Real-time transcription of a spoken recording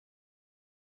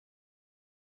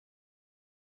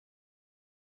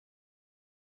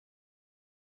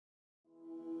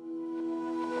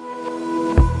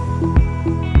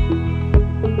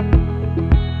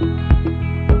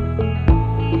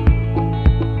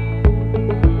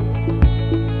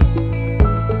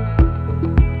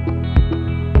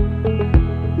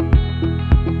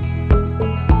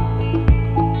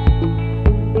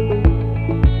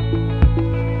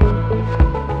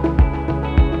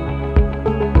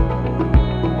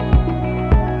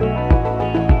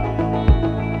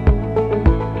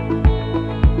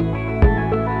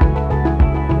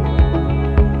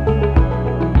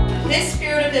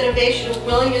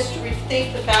willingness to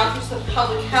rethink the boundaries of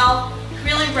public health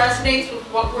really resonates with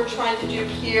what we're trying to do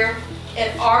here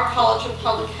at our College of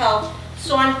Public Health.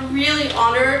 So I'm really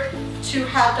honored to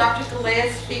have Dr.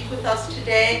 Galea speak with us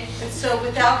today. And so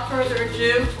without further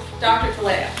ado, Dr.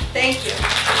 Galea, thank you.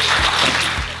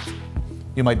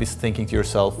 You might be thinking to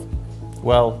yourself,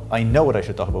 well, I know what I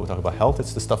should talk about. We talk about health.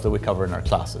 It's the stuff that we cover in our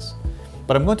classes.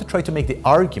 But I'm going to try to make the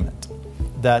argument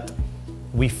that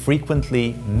we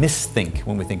frequently misthink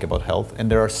when we think about health, and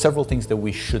there are several things that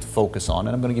we should focus on,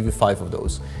 and I'm going to give you 5 of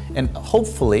those, and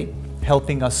hopefully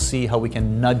helping us see how we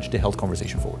can nudge the health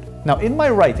conversation forward. Now, in my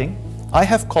writing, I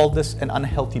have called this an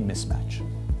unhealthy mismatch.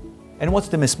 And what's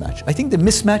the mismatch? I think the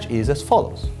mismatch is as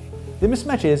follows. The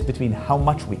mismatch is between how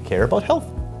much we care about health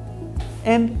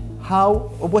and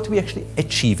what we actually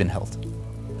achieve in health.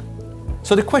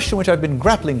 So the question which I've been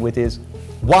grappling with is,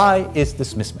 why is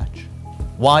this mismatch?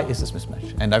 Why is this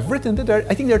mismatch? And I've written that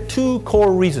I think there are 2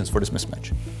 core reasons for this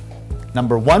mismatch.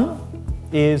 Number 1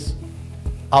 is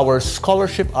our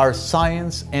scholarship, our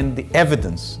science, and the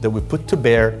evidence that we put to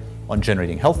bear on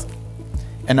generating health.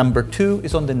 And number 2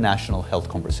 is on the national health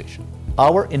conversation.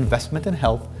 Our investment in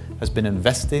health has been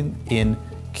investing in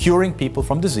curing people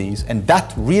from disease, and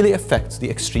that really affects the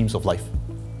extremes of life.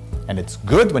 And it's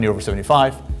good when you're over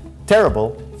 75,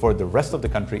 terrible for the rest of the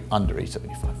country under age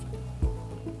 75.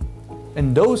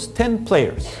 And those 10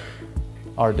 players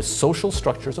are the social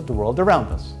structures of the world around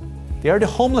us. They are the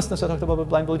homelessness I talked about with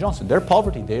Blind Billy Johnson. They're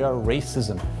poverty, they are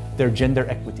racism, they're gender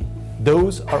equity.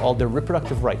 Those are all their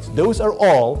reproductive rights. Those are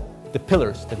all the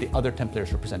pillars that the other 10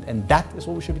 players represent. And that is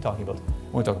what we should be talking about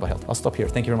when we talk about health. I'll stop here.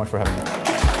 Thank you very much for having me.